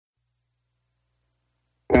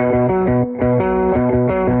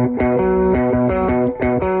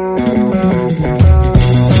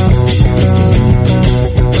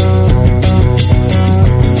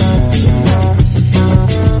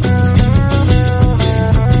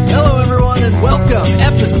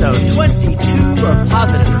episode 22 of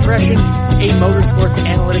Positive Regression, a motorsports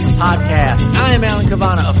analytics podcast. I am Alan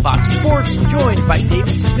Cavana of Fox Sports, joined by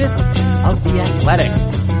David Smith of The Athletic.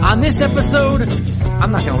 On this episode,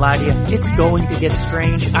 I'm not going to lie to you, it's going to get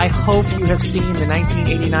strange. I hope you have seen the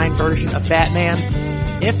 1989 version of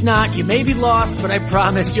Batman. If not, you may be lost, but I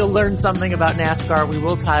promise you'll learn something about NASCAR. We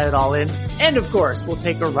will tie it all in. And of course, we'll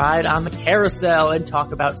take a ride on the carousel and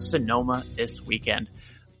talk about Sonoma this weekend.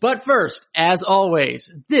 But first, as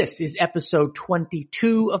always, this is episode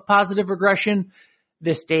 22 of Positive Regression.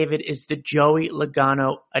 This, David, is the Joey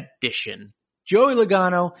Logano edition. Joey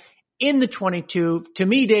Logano in the 22, to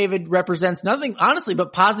me, David, represents nothing, honestly,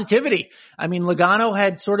 but positivity. I mean, Logano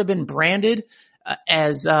had sort of been branded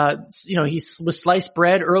as he was sliced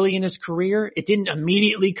bread early in his career. It didn't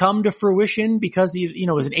immediately come to fruition because he,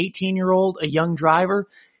 was an 18-year-old, a young driver.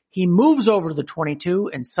 He moves over to the 22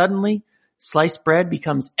 and suddenly sliced bread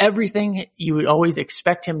becomes everything you would always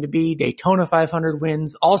expect him to be. Daytona 500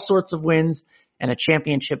 wins, all sorts of wins, and a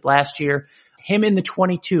championship last year. Him and the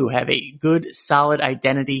 22 have a good, solid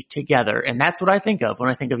identity together, and that's what I think of when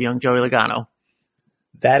I think of young Joey Logano.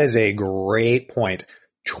 That is a great point.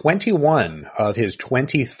 21 of his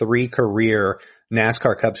 23 career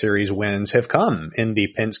NASCAR Cup Series wins have come in the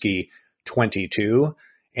Penske 22.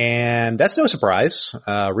 And that's no surprise,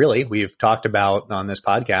 really. We've talked about on this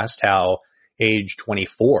podcast how age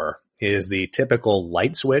 24 is the typical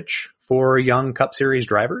light switch for young Cup Series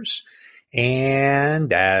drivers.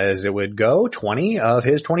 And as it would go, 20 of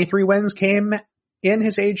his 23 wins came in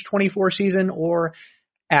his age 24 season or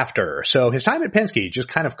after. So his time at Penske just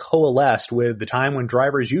kind of coalesced with the time when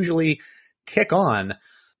drivers usually kick on.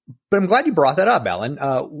 But I'm glad you brought that up, Alan.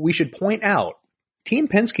 We should point out Team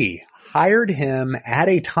Penske hired him at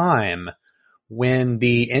a time when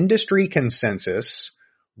the industry consensus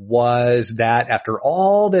was that after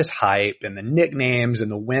all this hype and the nicknames and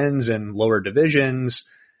the wins in lower divisions,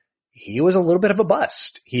 he was a little bit of a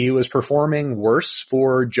bust. He was performing worse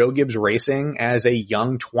for Joe Gibbs Racing as a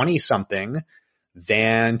young 20-something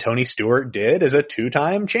than Tony Stewart did as a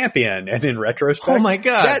two-time champion. And in retrospect, oh my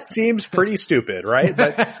God, that seems pretty stupid, right?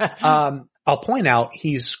 But I'll point out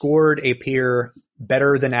he's scored a peer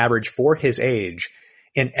better than average for his age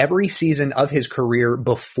in every season of his career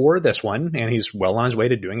before this one, and he's well on his way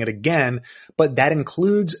to doing it again, but that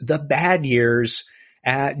includes the bad years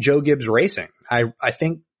at Joe Gibbs Racing. I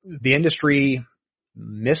think the industry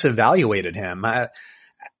misevaluated him.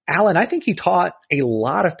 Alan, I think he taught a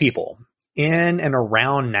lot of people in and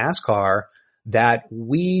around NASCAR that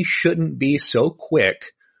we shouldn't be so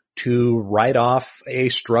quick to write off a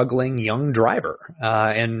struggling young driver.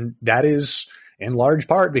 And that is in large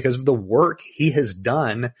part because of the work he has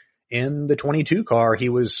done in the 22 car. He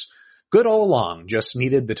was good all along, just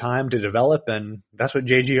needed the time to develop, and that's what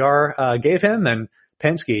JGR gave him, and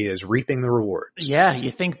Penske is reaping the rewards. Yeah, you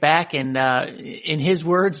think back, and in his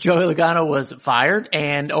words, Joey Logano was fired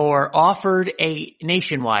or offered a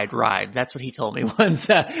nationwide ride. That's what he told me once.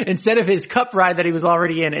 Instead of his cup ride that he was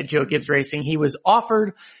already in at Joe Gibbs Racing, he was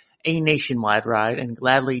offered a nationwide ride and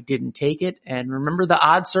gladly didn't take it. And remember the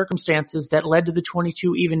odd circumstances that led to the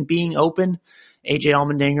 22 even being open. AJ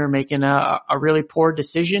Allmendinger making a really poor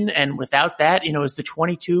decision. And without that, is the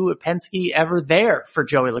 22 at Penske ever there for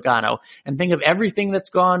Joey Logano? And think of everything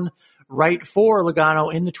that's gone right for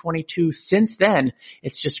Logano in the 22 since then.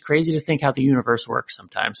 It's just crazy to think how the universe works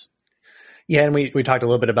sometimes. Yeah. And we talked a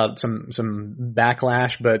little bit about some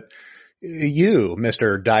backlash, but you,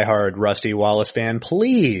 Mr. diehard Rusty Wallace fan,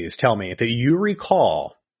 please tell me that you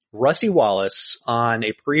recall Rusty Wallace on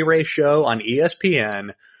a pre-race show on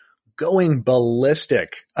ESPN going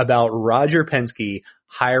ballistic about Roger Penske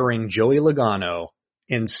hiring Joey Logano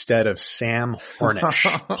instead of Sam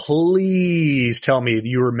Hornish. Please tell me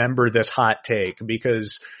you remember this hot take,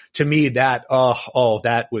 because to me that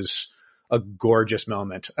was a gorgeous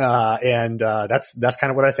moment. And that's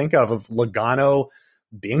kind of what I think of Logano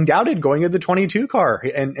being doubted going into the 22 car.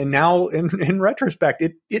 And now in retrospect,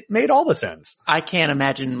 it made all the sense. I can't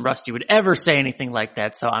imagine Rusty would ever say anything like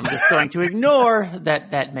that. So I'm just going to ignore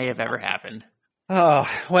that may have ever happened.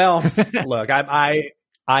 Oh, well, look, I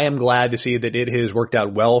am glad to see that it has worked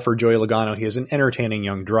out well for Joey Logano. He is an entertaining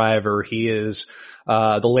young driver. He is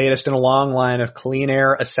the latest in a long line of clean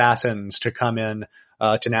air assassins to come in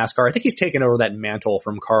to NASCAR. I think he's taken over that mantle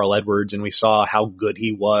from Carl Edwards, and we saw how good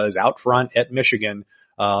he was out front at Michigan.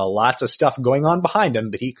 Lots of stuff going on behind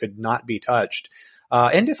him, but he could not be touched.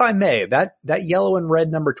 And if I may, that yellow and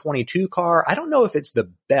red number 22 car, I don't know if it's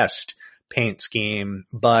the best paint scheme,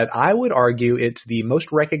 but I would argue it's the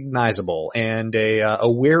most recognizable, and a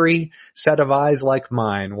weary set of eyes like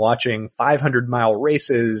mine watching 500-mile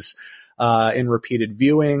races in repeated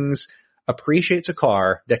viewings, appreciates a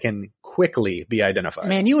car that can quickly be identified.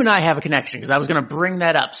 Man, you and I have a connection because I was going to bring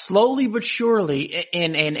that up. Slowly but surely,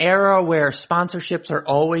 in an era where sponsorships are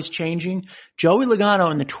always changing, Joey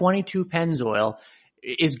Logano in the 22 Pennzoil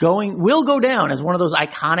will go down as one of those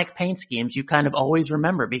iconic paint schemes you kind of always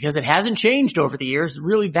remember because it hasn't changed over the years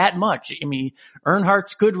really that much. I mean,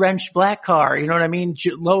 Earnhardt's good wrench black car, you know what I mean?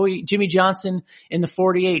 Jimmy Johnson in the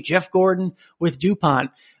 48, Jeff Gordon with DuPont,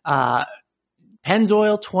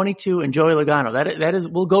 Pennzoil 22 and Joey Logano. That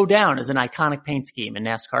will go down as an iconic paint scheme in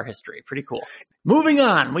NASCAR history. Pretty cool. Moving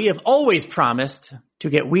on. We have always promised to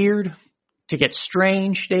get weird, to get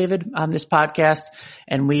strange, David, on this podcast.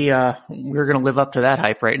 And we're going to live up to that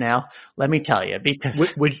hype right now. Let me tell you,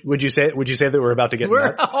 because would you say that we're about to get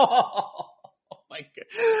nuts? Oh my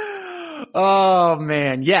God. Oh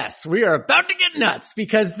man. Yes, we are about to get nuts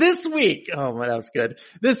because this week, oh man, that was good.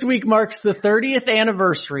 This week marks the 30th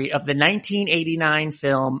anniversary of the 1989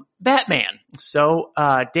 film Batman. So,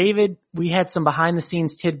 David, we had some behind the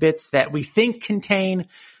scenes tidbits that we think contain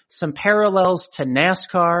some parallels to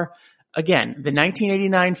NASCAR. Again, the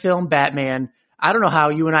 1989 film Batman, I don't know how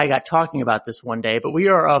you and I got talking about this one day, but we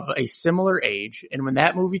are of a similar age. And when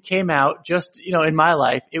that movie came out, just, in my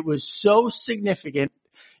life, it was so significant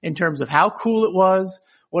in terms of how cool it was,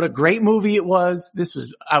 what a great movie it was.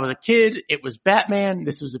 I was a kid. It was Batman.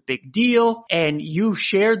 This was a big deal. And you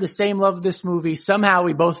shared the same love of this movie. Somehow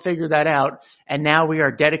we both figured that out. And now we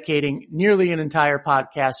are dedicating nearly an entire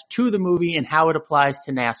podcast to the movie and how it applies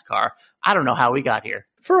to NASCAR. I don't know how we got here.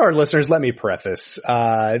 For our listeners, let me preface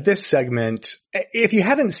this segment. If you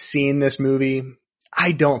haven't seen this movie,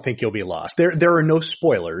 I don't think you'll be lost. There are no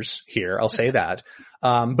spoilers here. I'll say that.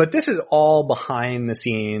 But this is all behind the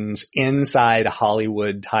scenes, inside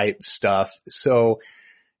Hollywood type stuff. So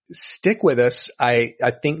stick with us. I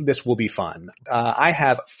think this will be fun. I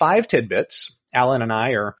have 5 tidbits. Alan and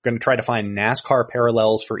I are going to try to find NASCAR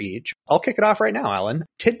parallels for each. I'll kick it off right now, Alan.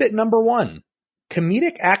 Tidbit number 1.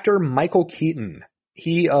 Comedic actor Michael Keaton.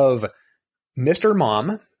 He of Mr.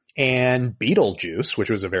 Mom and Beetlejuice, which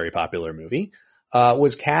was a very popular movie,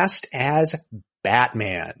 was cast as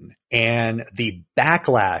Batman. And the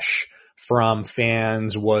backlash from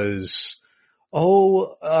fans was,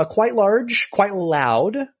 quite large, quite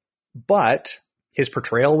loud, but his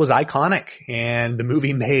portrayal was iconic and the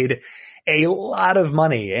movie made a lot of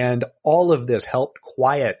money, and all of this helped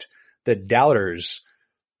quiet the doubters.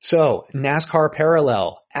 So, NASCAR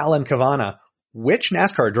parallel, Alan Cavanna. Which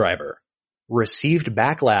NASCAR driver received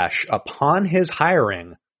backlash upon his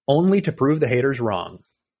hiring only to prove the haters wrong?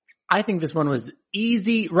 I think this one was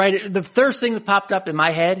easy, right? The first thing that popped up in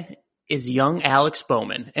my head is young Alex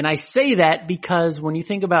Bowman. And I say that because when you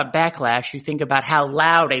think about backlash, you think about how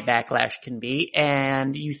loud a backlash can be,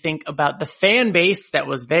 and you think about the fan base that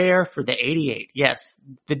was there for the 88. Yes,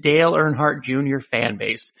 the Dale Earnhardt Jr. fan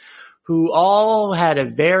base, who all had a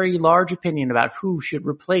very large opinion about who should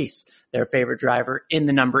replace their favorite driver in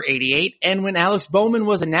the number 88. And when Alex Bowman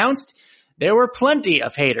was announced, there were plenty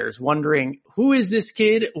of haters wondering, who is this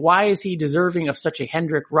kid? Why is he deserving of such a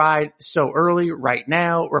Hendrick ride so early right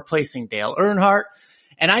now, replacing Dale Earnhardt?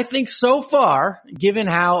 And I think so far, given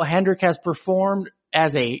how Hendrick has performed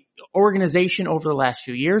as a organization over the last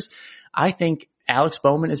few years, I think Alex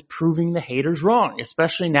Bowman is proving the haters wrong,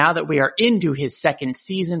 especially now that we are into his second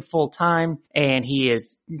season full time and he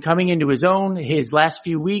is coming into his own. His last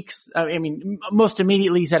few weeks, most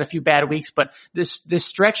immediately he's had a few bad weeks, but this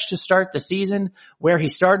stretch to start the season, where he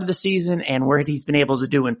started the season and where he's been able to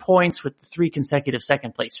do in points with the 3 consecutive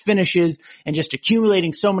second place finishes and just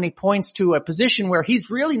accumulating so many points to a position where he's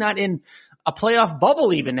really not in a playoff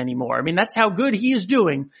bubble even anymore. I mean, that's how good he is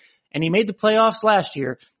doing. And he made the playoffs last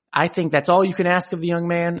year. I think that's all you can ask of the young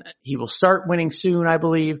man. He will start winning soon, I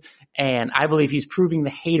believe. And I believe he's proving the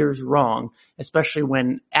haters wrong, especially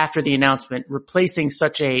when after the announcement, replacing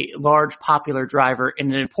such a large popular driver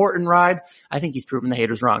in an important ride, I think he's proven the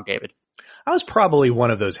haters wrong, David. I was probably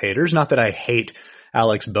one of those haters. Not that I hate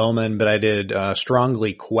Alex Bowman, but I did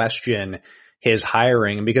strongly question his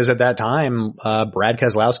hiring because at that time, Brad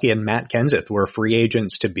Keselowski and Matt Kenseth were free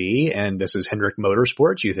agents to be, and this is Hendrick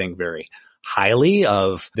Motorsports. You think very highly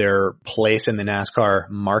of their place in the NASCAR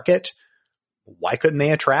market. Why couldn't they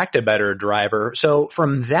attract a better driver? So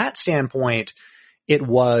from that standpoint, it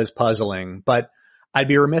was puzzling, but I'd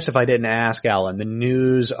be remiss if I didn't ask Alan, the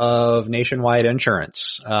news of Nationwide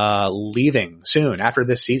Insurance, leaving soon after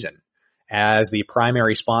this season as the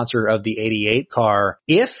primary sponsor of the 88 car.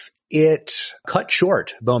 If it cut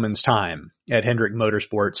short Bowman's time at Hendrick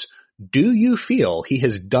Motorsports, do you feel he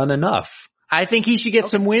has done enough? I think he should get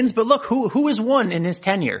some wins, but look, who has won in his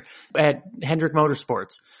tenure at Hendrick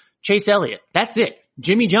Motorsports? Chase Elliott. That's it.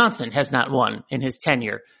 Jimmy Johnson has not won in his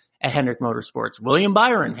tenure at Hendrick Motorsports. William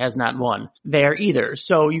Byron has not won there either.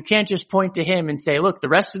 So you can't just point to him and say, look, the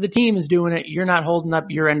rest of the team is doing it. You're not holding up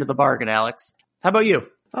your end of the bargain, Alex. How about you?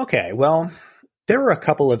 Okay, well, there are a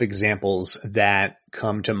couple of examples that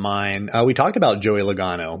come to mind. We talked about Joey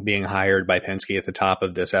Logano being hired by Penske at the top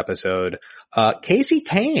of this episode. Casey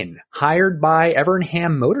Kane hired by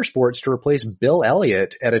Evernham Motorsports to replace Bill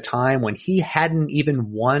Elliott at a time when he hadn't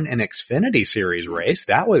even won an Xfinity Series race.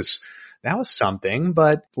 That was something.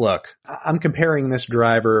 But look, I'm comparing this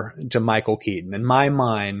driver to Michael Keaton. In my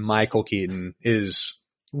mind, Michael Keaton is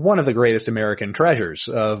one of the greatest American treasures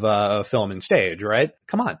of film and stage, right?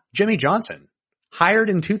 Come on. Jimmy Johnson, hired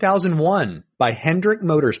in 2001 by Hendrick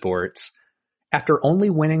Motorsports after only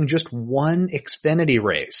winning just one Xfinity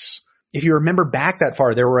race. If you remember back that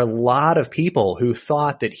far, there were a lot of people who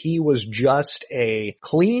thought that he was just a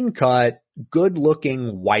clean-cut,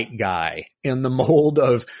 good-looking white guy in the mold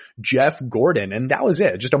of Jeff Gordon, and that was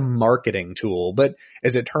it, just a marketing tool. But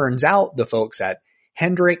as it turns out, the folks at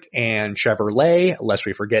Hendrick and Chevrolet, lest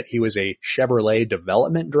we forget he was a Chevrolet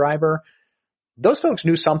development driver, those folks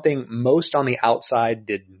knew something most on the outside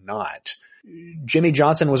did not. Jimmy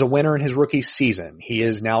Johnson was a winner in his rookie season. He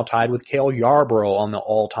is now tied with Cale Yarborough on the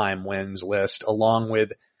all-time wins list, along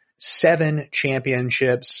with 7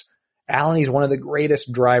 championships. Alan, he's one of the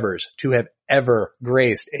greatest drivers to have ever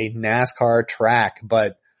graced a NASCAR track,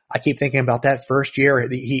 but I keep thinking about that first year.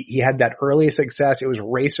 He had that early success. It was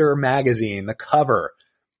Racer Magazine, the cover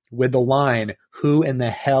with the line, "Who in the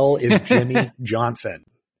hell is Jimmy Johnson?"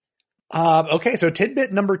 Okay, so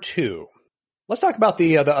tidbit number 2. Let's talk about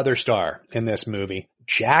the other star in this movie,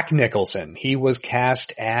 Jack Nicholson. He was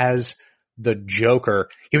cast as the Joker.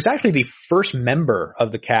 He was actually the first member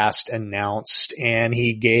of the cast announced, and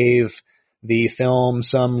he gave the film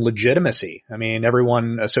some legitimacy. I mean,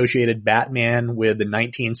 everyone associated Batman with the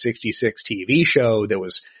 1966 TV show that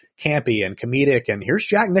was campy and comedic, and here's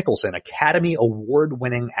Jack Nicholson, Academy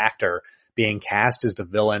Award-winning actor, being cast as the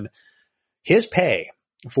villain. His pay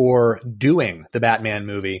for doing the Batman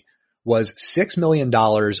movie was $6 million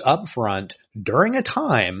up front during a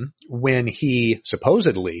time when he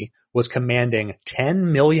supposedly was commanding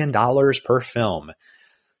 $10 million per film.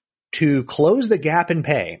 To close the gap in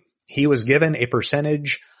pay, he was given a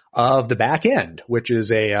percentage of the back end, which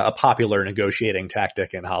is a popular negotiating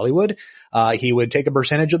tactic in Hollywood. He would take a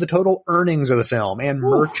percentage of the total earnings of the film and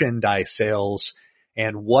merchandise sales.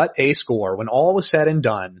 And what a score. When all was said and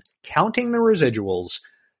done, counting the residuals,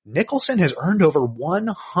 Nicholson has earned over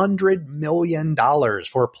 $100 million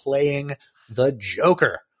for playing the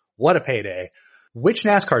Joker. What a payday. Which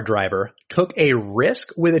NASCAR driver took a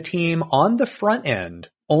risk with a team on the front end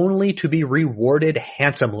only to be rewarded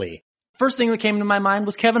handsomely? First thing that came to my mind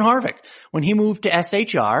was Kevin Harvick. When he moved to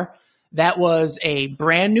SHR, that was a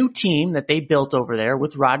brand new team that they built over there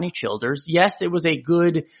with Rodney Childers. Yes, it was a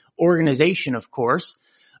good organization, of course,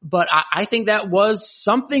 but I think that was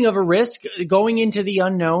something of a risk going into the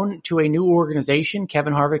unknown to a new organization.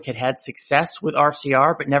 Kevin Harvick had success with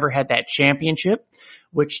RCR, but never had that championship,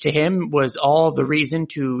 which to him was all the reason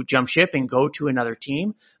to jump ship and go to another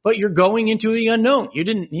team. But you're going into the unknown.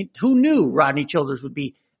 Who knew Rodney Childers would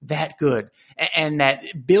be that good, and that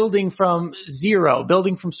building from zero,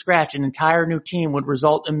 building from scratch, an entire new team would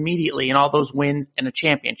result immediately in all those wins and a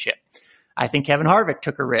championship. I think Kevin Harvick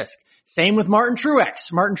took a risk. Same with Martin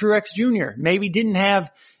Truex. Martin Truex Jr. maybe didn't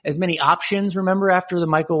have as many options, remember, after the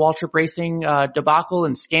Michael Waltrip Racing debacle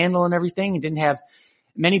and scandal and everything. He didn't have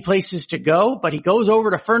many places to go, but he goes over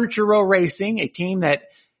to Furniture Row Racing, a team that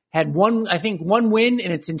had one win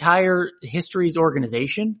in its entire history's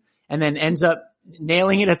organization, and then ends up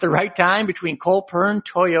nailing it at the right time between Cole Pearn,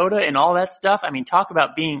 Toyota, and all that stuff. I mean, talk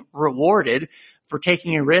about being rewarded for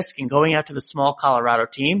taking a risk and going out to the small Colorado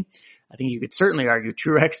team. I think you could certainly argue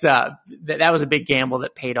Truex, that was a big gamble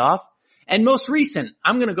that paid off. And most recent,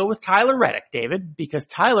 I'm going to go with Tyler Reddick, David, because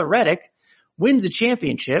Tyler Reddick wins a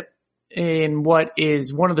championship in what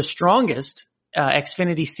is one of the strongest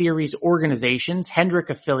Xfinity Series organizations, Hendrick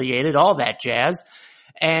affiliated, all that jazz.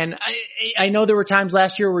 And I know there were times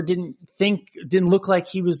last year where it didn't look like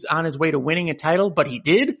he was on his way to winning a title, but he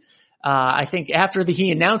did. I think after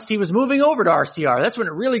he announced he was moving over to RCR, that's when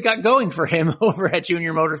it really got going for him over at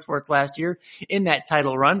Junior Motorsports last year in that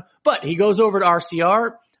title run. But he goes over to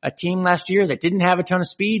RCR, a team last year that didn't have a ton of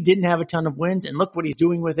speed, didn't have a ton of wins, and look what he's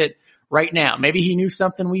doing with it right now. Maybe he knew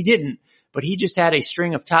something we didn't, but he just had a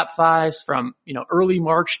string of top fives from, early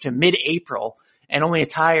March to mid-April, and only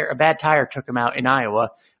a bad tire took him out in Iowa,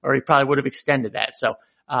 or he probably would have extended that. So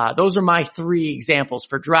those are my 3 examples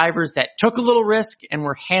for drivers that took a little risk and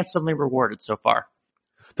were handsomely rewarded so far.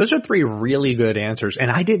 Those are three really good answers. And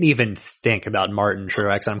I didn't even think about Martin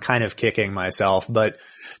Truex. I'm kind of kicking myself. But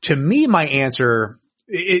to me, my answer,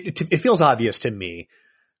 it feels obvious to me.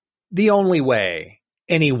 The only way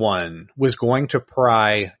anyone was going to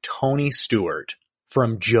pry Tony Stewart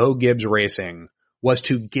from Joe Gibbs Racing was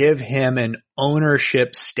to give him an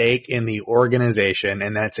ownership stake in the organization.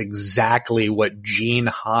 And that's exactly what Gene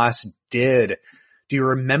Haas did. Do you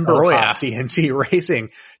remember Haas CNC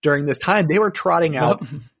Racing during this time? They were trotting out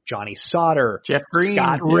Johnny Sauter, Jeff Green,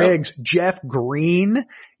 Scott Riggs, Jeff Green.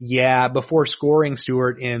 Yeah, before scoring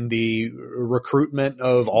Stewart in the recruitment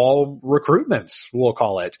of all recruitments, we'll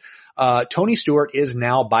call it. Tony Stewart is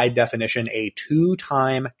now by definition a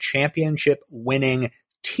 2-time championship winning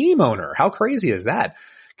team owner. How crazy is that?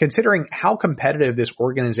 Considering how competitive this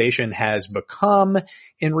organization has become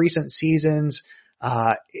in recent seasons,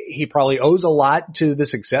 he probably owes a lot to the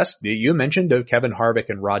success that you mentioned of Kevin Harvick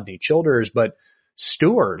and Rodney Childers, but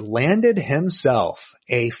Stewart landed himself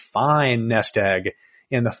a fine nest egg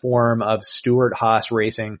in the form of Stewart Haas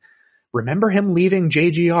Racing. Remember him leaving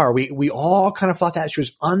JGR? We all kind of thought that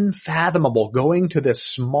was unfathomable, going to this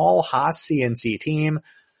small Haas CNC team.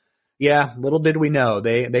 Yeah, little did we know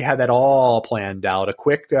they had that all planned out. A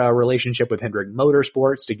quick relationship with Hendrick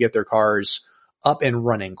Motorsports to get their cars up and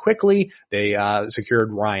running quickly. They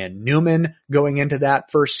secured Ryan Newman going into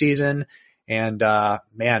that first season. And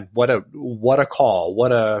man, what a call.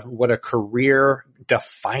 What a career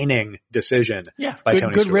defining decision by Tony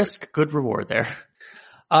Stewart. Good risk, good reward there.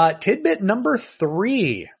 Tidbit number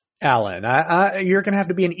 3, Alan. You're going to have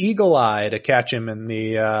to be an eagle eye to catch him in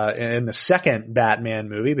the second Batman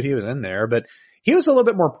movie, but he was in there. But he was a little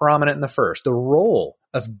bit more prominent in the first. The role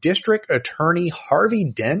of District Attorney Harvey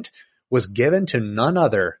Dent was given to none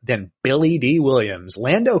other than Billy D. Williams.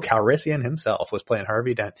 Lando Calrissian himself was playing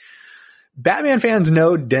Harvey Dent. Batman fans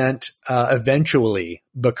know Dent eventually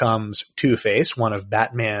becomes Two-Face, one of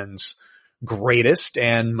Batman's greatest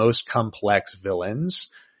and most complex villains.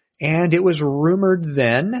 And it was rumored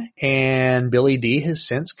then, and Billy D has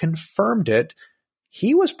since confirmed it,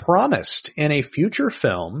 he was promised in a future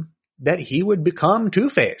film that he would become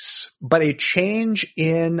Two-Face. But a change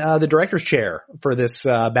in the director's chair for this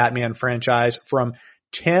Batman franchise from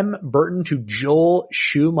Tim Burton to Joel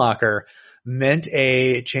Schumacher meant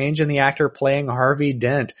a change in the actor playing Harvey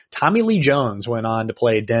Dent. Tommy Lee Jones went on to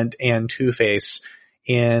play Dent and Two-Face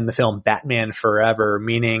in the film Batman Forever,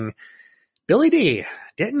 meaning Billy D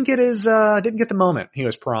didn't get the moment he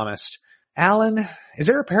was promised. Alan, is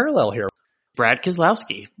there a parallel here? Brad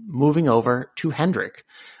Keselowski moving over to Hendrick.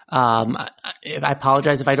 I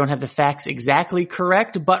apologize if I don't have the facts exactly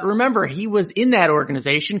correct, but remember, he was in that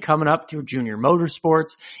organization coming up through Junior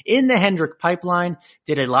Motorsports in the Hendrick pipeline,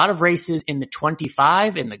 did a lot of races in the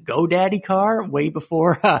 25 in the GoDaddy car way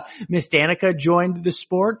before Miss Danica joined the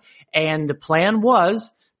sport. And the plan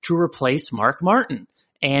was to replace Mark Martin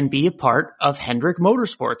and be a part of Hendrick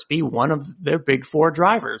Motorsports, be one of their big 4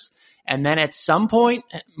 drivers. And then at some point,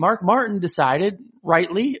 Mark Martin decided,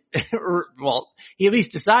 rightly, he at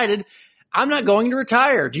least decided, I'm not going to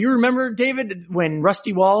retire. Do you remember, David, when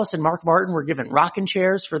Rusty Wallace and Mark Martin were given rocking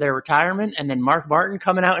chairs for their retirement, and then Mark Martin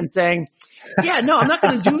coming out and saying, yeah, no, I'm not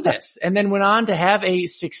going to do this. And then went on to have a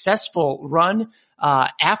successful run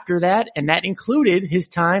after that, and that included his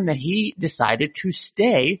time that he decided to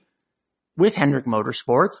stay with Hendrick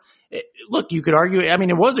Motorsports. Look, you could argue, I mean,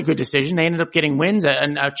 it was a good decision. They ended up getting wins,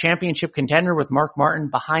 a championship contender with Mark Martin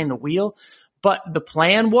behind the wheel. But the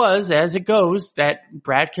plan was, as it goes, that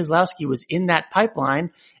Brad Keselowski was in that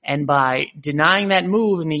pipeline. And by denying that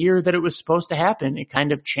move in the year that it was supposed to happen, it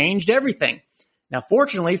kind of changed everything. Now,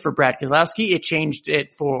 fortunately for Brad Keselowski, it changed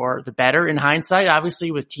it for the better in hindsight.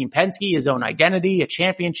 Obviously, with Team Penske, his own identity, a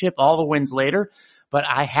championship, all the wins later. But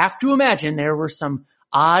I have to imagine there were some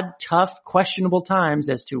odd, tough, questionable times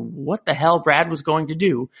as to what the hell Brad was going to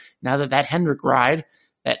do now that Hendrick ride,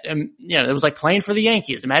 that, it was like playing for the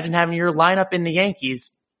Yankees. Imagine having your lineup in the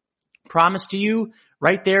Yankees promised to you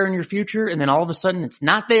right there in your future, and then all of a sudden it's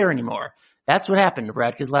not there anymore. That's what happened to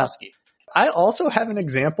Brad Keselowski. I also have an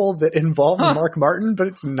example that involves Mark Martin, but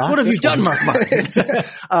it's not. What have you done, Mark Martin?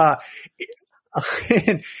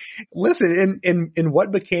 And listen, in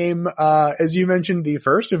what became, as you mentioned, the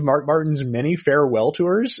first of Mark Martin's many farewell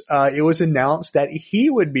tours, it was announced that he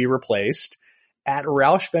would be replaced at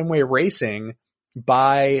Roush Fenway Racing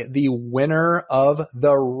by the winner of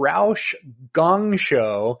the Roush Gong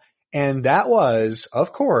Show. And that was,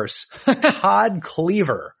 of course, Todd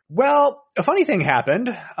Cleaver. Well, a funny thing happened,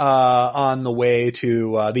 on the way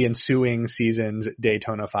to, the ensuing season's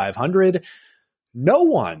Daytona 500. No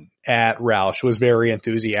one at Roush was very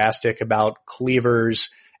enthusiastic about Cleaver's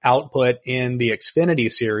output in the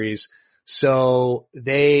Xfinity series. So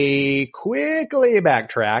they quickly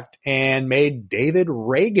backtracked and made David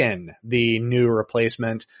Ragan the new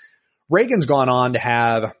replacement. Ragan's gone on to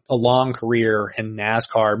have a long career in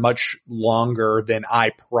NASCAR, much longer than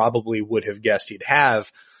I probably would have guessed he'd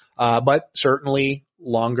have, but certainly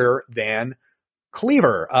longer than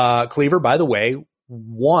Cleaver. Cleaver, by the way,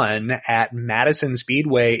 won at Madison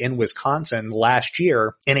Speedway in Wisconsin last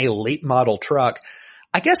year in a late model truck.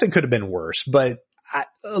 I guess it could have been worse, but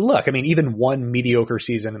look, I mean, even one mediocre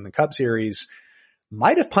season in the Cup Series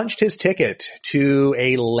might have punched his ticket to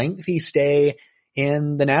a lengthy stay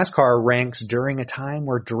in the NASCAR ranks during a time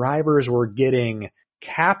where drivers were getting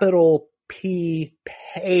capital P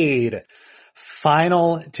paid.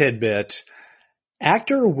 Final tidbit.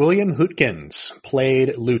 Actor William Hootkins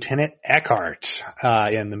played Lieutenant Eckhart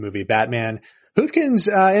in the movie Batman. Hootkins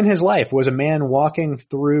in his life was a man walking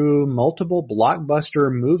through multiple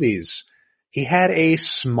blockbuster movies. He had a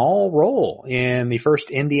small role in the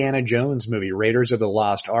first Indiana Jones movie, Raiders of the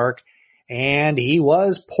Lost Ark, and he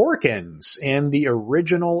was Porkins in the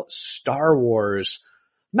original Star Wars.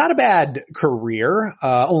 Not a bad career,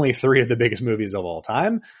 only 3 of the biggest movies of all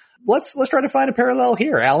time. Let's try to find a parallel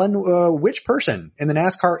here. Alan, which person in the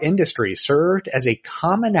NASCAR industry served as a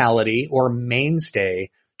commonality or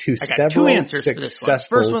mainstay to several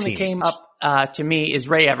successful First one that teams? came up to me is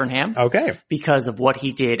Ray Evernham. Okay. Because of what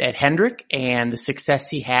he did at Hendrick and the success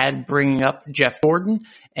he had bringing up Jeff Gordon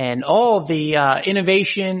and all the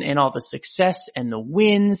innovation and all the success and the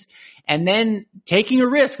wins. And then taking a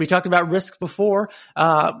risk. We talked about risk before.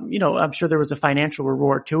 I'm sure there was a financial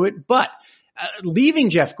reward to it, but leaving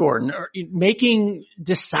Jeff Gordon or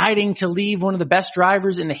deciding to leave one of the best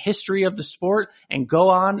drivers in the history of the sport and go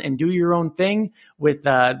on and do your own thing with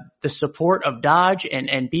the support of Dodge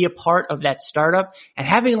and be a part of that startup and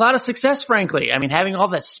having a lot of success, frankly. I mean, having all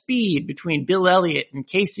that speed between Bill Elliott and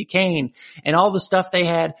Casey Kane and all the stuff they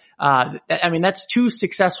had. That's 2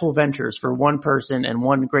 successful ventures for one person and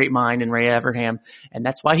one great mind in Ray Evernham. And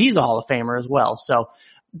that's why he's a Hall of Famer as well. So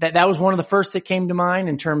that was one of the first that came to mind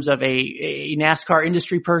in terms of a NASCAR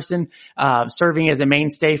industry person, serving as a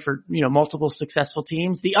mainstay for, multiple successful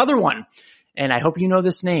teams. The other one, and I hope you know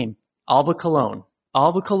this name, Alba Colón.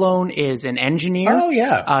 Alba Colón is an engineer. Oh,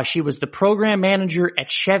 yeah. She was the program manager at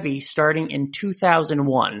Chevy starting in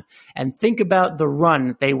 2001. And think about the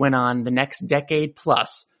run they went on the next decade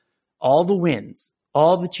plus. All the wins,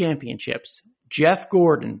 all the championships, Jeff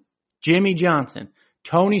Gordon, Jimmy Johnson,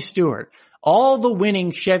 Tony Stewart, all the winning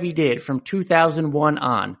Chevy did from 2001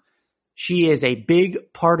 on. She is a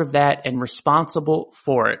big part of that and responsible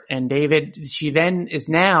for it. And David, she then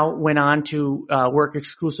went on to work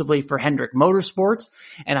exclusively for Hendrick Motorsports.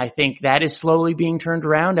 And I think that is slowly being turned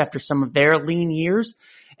around after some of their lean years.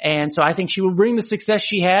 And so I think she will bring the success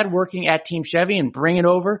she had working at Team Chevy and bring it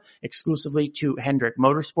over exclusively to Hendrick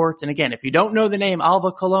Motorsports. And again, if you don't know the name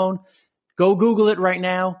Alba Colón, go Google it right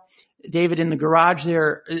now. David, in the garage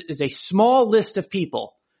there is a small list of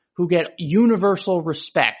people who get universal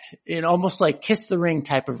respect, almost like kiss the ring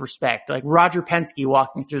type of respect. Like Roger Penske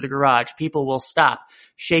walking through the garage, people will stop,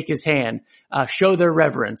 shake his hand, show their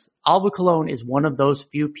reverence. Alba Colón is one of those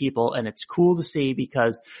few people, and it's cool to see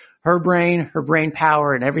because her brain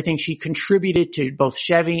power, and everything she contributed to both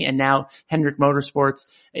Chevy and now Hendrick Motorsports,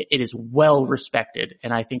 it is well respected,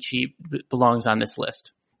 and I think she belongs on this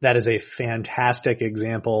list. That is a fantastic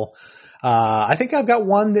example. I think I've got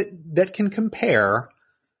one that can compare.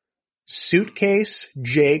 Suitcase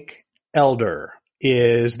Jake Elder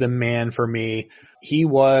is the man for me. He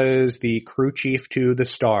was the crew chief to the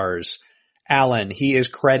Stars. Alan, he is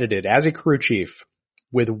credited as a crew chief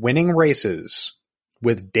with winning races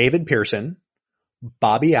with David Pearson,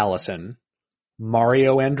 Bobby Allison,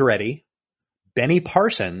 Mario Andretti, Benny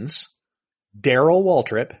Parsons, Darrell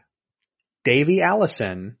Waltrip, Davey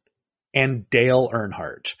Allison, and Dale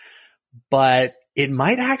Earnhardt. But it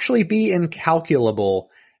might actually be incalculable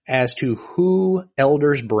as to who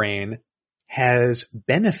Elder's brain has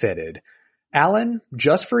benefited. Alan,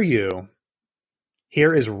 just for you,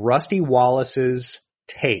 here is Rusty Wallace's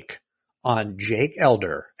take on Jake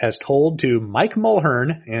Elder as told to Mike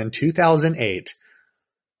Mulhern in 2008.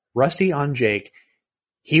 Rusty on Jake,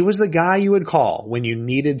 he was the guy you would call when you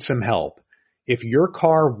needed some help. If your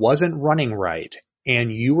car wasn't running right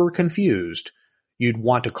and you were confused, you'd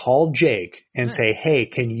want to call Jake and say, hey,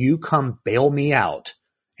 can you come bail me out?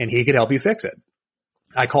 And he could help you fix it.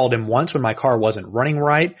 I called him once when my car wasn't running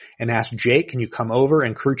right and asked Jake, can you come over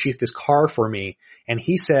and crew chief this car for me? And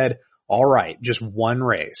he said, all right, just one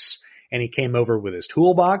race. And he came over with his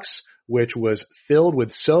toolbox, which was filled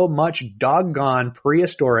with so much doggone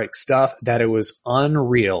prehistoric stuff that it was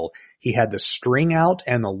unreal. He had the string out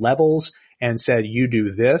and the levels and said, you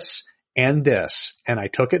do this and this. And I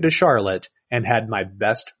took it to Charlotte and had my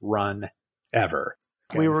best run ever.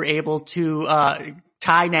 We were able to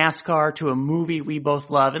tie NASCAR to a movie we both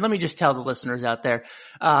love. And let me just tell the listeners out there,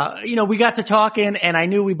 we got to talking and I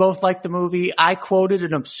knew we both liked the movie. I quoted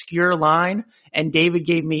an obscure line and David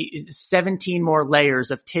gave me 17 more layers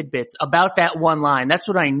of tidbits about that one line. That's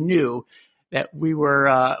what I knew that we were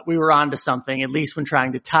onto something, at least when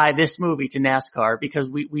trying to tie this movie to NASCAR, because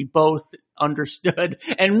we both understood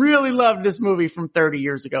and really loved this movie from 30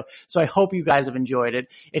 years ago. So I hope you guys have enjoyed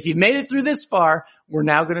it. If you've made it through this far, we're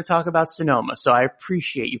now going to talk about Sonoma. So I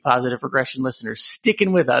appreciate you Positive Regression listeners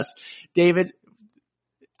sticking with us. David,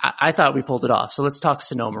 I thought we pulled it off. So let's talk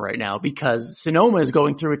Sonoma right now, because Sonoma is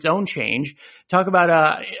going through its own change. Talk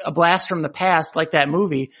about a blast from the past like that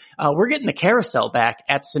movie. We're getting the carousel back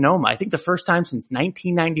at Sonoma. I think the first time since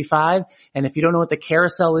 1995. And if you don't know what the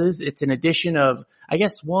carousel is, it's an addition of, I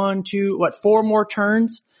guess, 4 more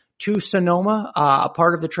turns to Sonoma, a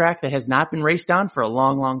part of the track that has not been raced on for a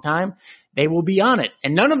long, long time. They will be on it.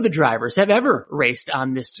 And none of the drivers have ever raced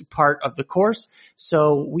on this part of the course.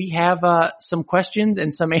 So we have some questions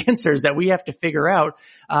and some answers that we have to figure out.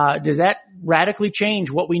 Does that radically change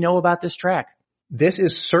what we know about this track? This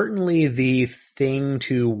is certainly the thing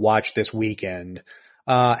to watch this weekend.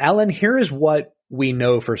 Alan, here is what we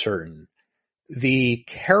know for certain. The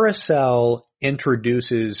carousel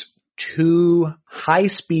introduces 2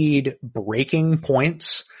 high-speed braking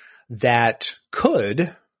points that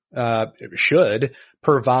should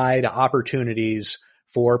provide opportunities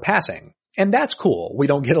for passing. And that's cool. We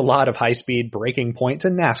don't get a lot of high-speed braking points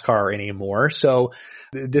in NASCAR anymore, so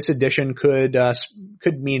this addition could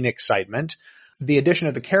mean excitement. The addition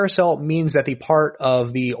of the carousel means that the part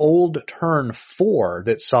of the old turn 4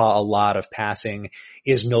 that saw a lot of passing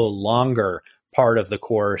is no longer part of the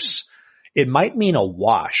course. It might mean a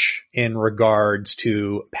wash in regards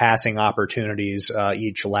to passing opportunities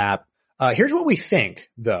each lap. Here's what we think,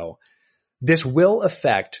 though. This will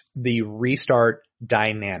affect the restart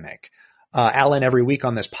dynamic. Alan, every week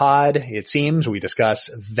on this pod, it seems, we discuss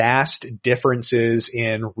vast differences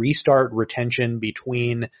in restart retention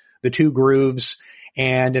between the 2 grooves.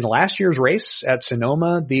 And in last year's race at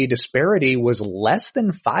Sonoma, the disparity was less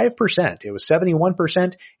than 5%. It was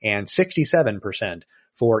 71% and 67%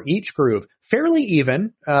 for each groove. Fairly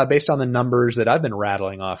even, based on the numbers that I've been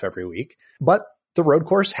rattling off every week. But the road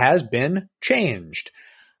course has been changed.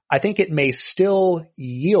 I think it may still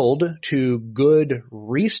yield to good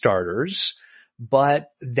restarters,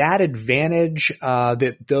 but that advantage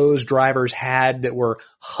that those drivers had that were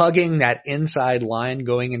hugging that inside line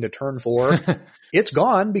going into turn 4, it's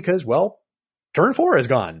gone because, well, turn 4 is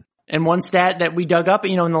gone. And one stat that we dug up,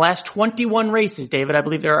 in the last 21 races, David, I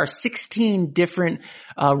believe there are 16 different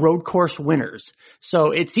road course winners.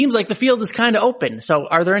 So it seems like the field is kind of open. So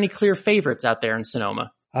are there any clear favorites out there in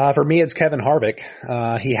Sonoma? For me, it's Kevin Harvick.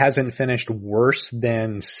 He hasn't finished worse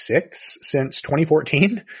than 6th since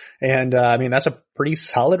 2014. And, that's a pretty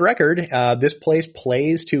solid record. This place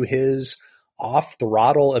plays to his off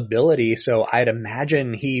throttle ability. So I'd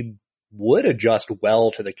imagine he would adjust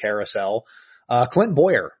well to the carousel. Clint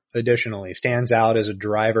Bowyer, additionally, stands out as a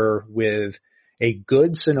driver with a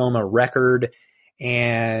good Sonoma record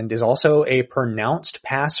and is also a pronounced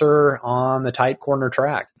passer on the tight corner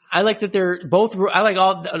track. I like that I like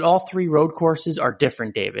all 3 road courses are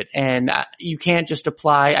different, David. And you can't just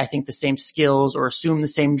apply, I think, the same skills or assume the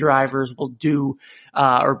same drivers will do,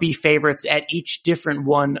 or be favorites at each different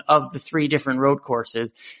one of the 3 different road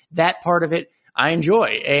courses. That part of it, I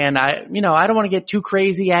enjoy. And I don't want to get too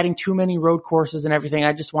crazy adding too many road courses and everything.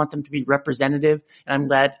 I just want them to be representative. And I'm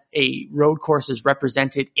glad a road course is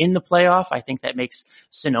represented in the playoff. I think that makes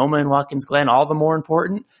Sonoma and Watkins Glen all the more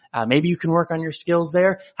important. Maybe you can work on your skills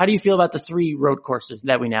there. How do you feel about the 3 road courses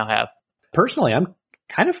that we now have? Personally, I'm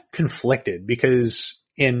kind of conflicted because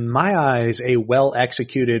in my eyes, a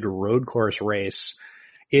well-executed road course race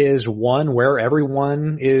is one where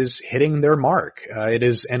everyone is hitting their mark. It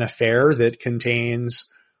is an affair that contains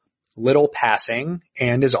little passing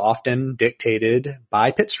and is often dictated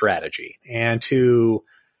by pit strategy. And to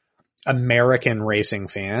American racing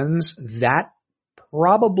fans, that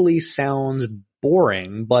probably sounds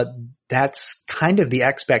boring, but that's kind of the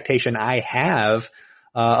expectation I have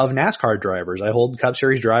of NASCAR drivers. I hold Cup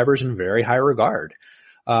Series drivers in very high regard.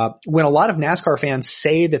 When a lot of NASCAR fans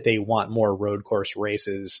say that they want more road course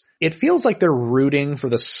races, it feels like they're rooting for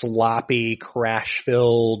the sloppy,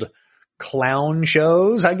 crash-filled clown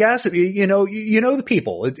shows, I guess. You know the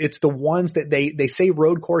people. It's the ones that they say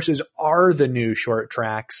road courses are the new short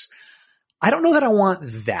tracks. I don't know that I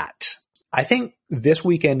want that. I think this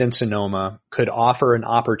weekend in Sonoma could offer an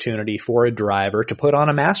opportunity for a driver to put on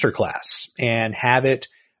a masterclass and have it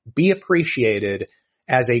be appreciated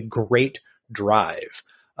as a great drive.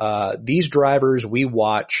 These drivers we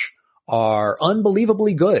watch are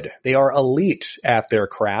unbelievably good. They are elite at their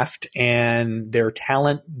craft, and their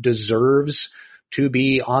talent deserves to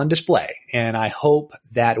be on display. And I hope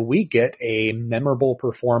that we get a memorable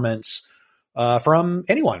performance from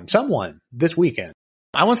someone this weekend.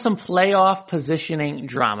 I want some playoff positioning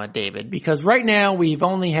drama, David, because right now we've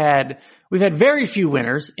had very few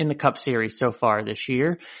winners in the Cup Series so far this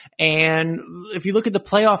year. And if you look at the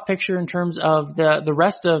playoff picture in terms of the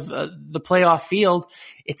rest of the playoff field,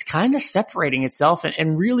 it's kind of separating itself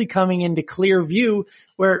and really coming into clear view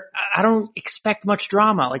where I don't expect much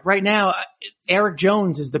drama. Like right now, Erik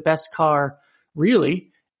Jones is the best car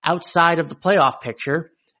really outside of the playoff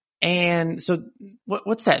picture. And so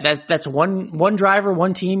what's that? That's one driver,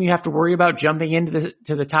 one team you have to worry about jumping into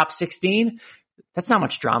the top 16. That's not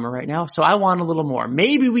much drama right now. So I want a little more.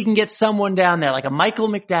 Maybe we can get someone down there like a Michael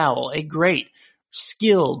McDowell, a great,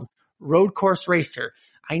 skilled road course racer.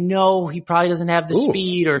 I know he probably doesn't have the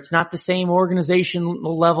speed, or it's not the same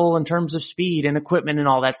organizational level in terms of speed and equipment and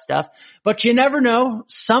all that stuff. But you never know.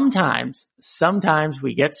 Sometimes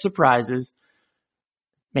we get surprises.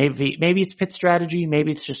 Maybe it's pit strategy.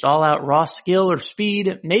 Maybe it's just all out raw skill or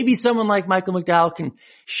speed. Maybe someone like Michael McDowell can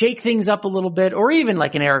shake things up a little bit, or even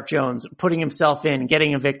like an Erik Jones putting himself in,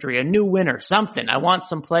 getting a victory, a new winner, something. I want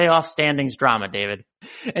some playoff standings drama, David.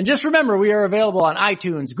 And just remember, we are available on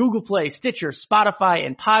iTunes, Google Play, Stitcher, Spotify,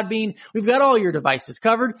 and Podbean. We've got all your devices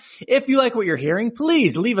covered. If you like what you're hearing,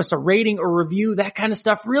 please leave us a rating or review. That kind of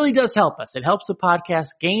stuff really does help us. It helps the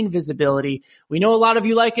podcast gain visibility. We know a lot of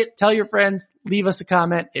you like it. Tell your friends. Leave us a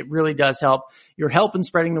comment. It really does help. Your help in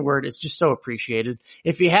spreading the word is just so appreciated.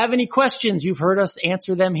 If you have any questions, you've heard us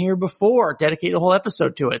answer them here before. Dedicate a whole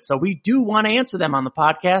episode to it. So we do want to answer them on the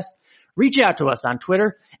podcast. Reach out to us on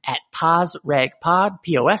Twitter at POSREGPOD,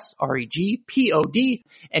 POSREGPOD.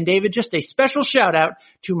 And David, just a special shout out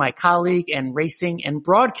to my colleague and racing and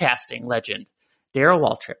broadcasting legend, Darrell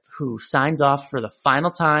Waltrip, who signs off for the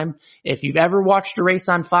final time. If you've ever watched a race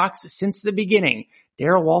on Fox since the beginning,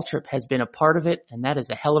 Darrell Waltrip has been a part of it, and that is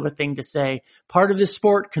a hell of a thing to say. Part of the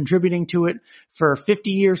sport, contributing to it for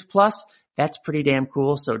 50 years plus. That's pretty damn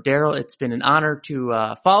cool. So Darrell, it's been an honor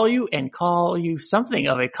to follow you and call you something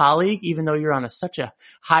of a colleague, even though you're on such a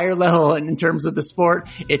higher level in terms of the sport.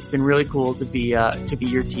 It's been really cool to be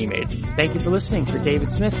your teammate. Thank you for listening. For David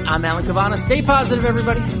Smith, I'm Alan Cavana. Stay positive,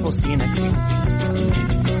 everybody. We'll see you next week.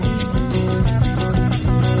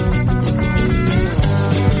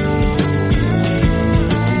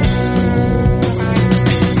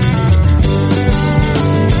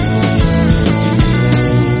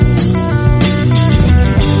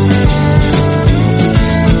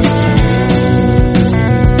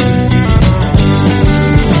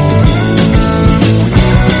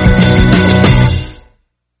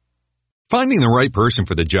 Finding the right person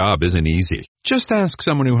for the job isn't easy. Just ask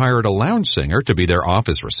someone who hired a lounge singer to be their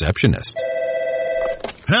office receptionist.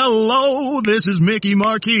 Hello, this is Mickey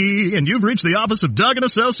Marquis, and you've reached the office of Doug &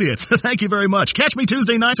 Associates. Thank you very much. Catch me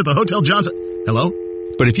Tuesday nights at the Hotel Johnson. Hello?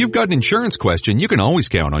 But if you've got an insurance question, you can always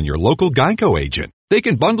count on your local Geico agent. They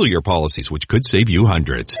can bundle your policies, which could save you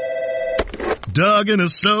hundreds. Doug &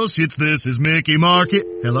 Associates, this is Mickey Marquis.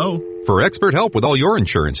 Hello? For expert help with all your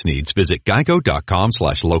insurance needs, visit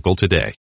geico.com/local today.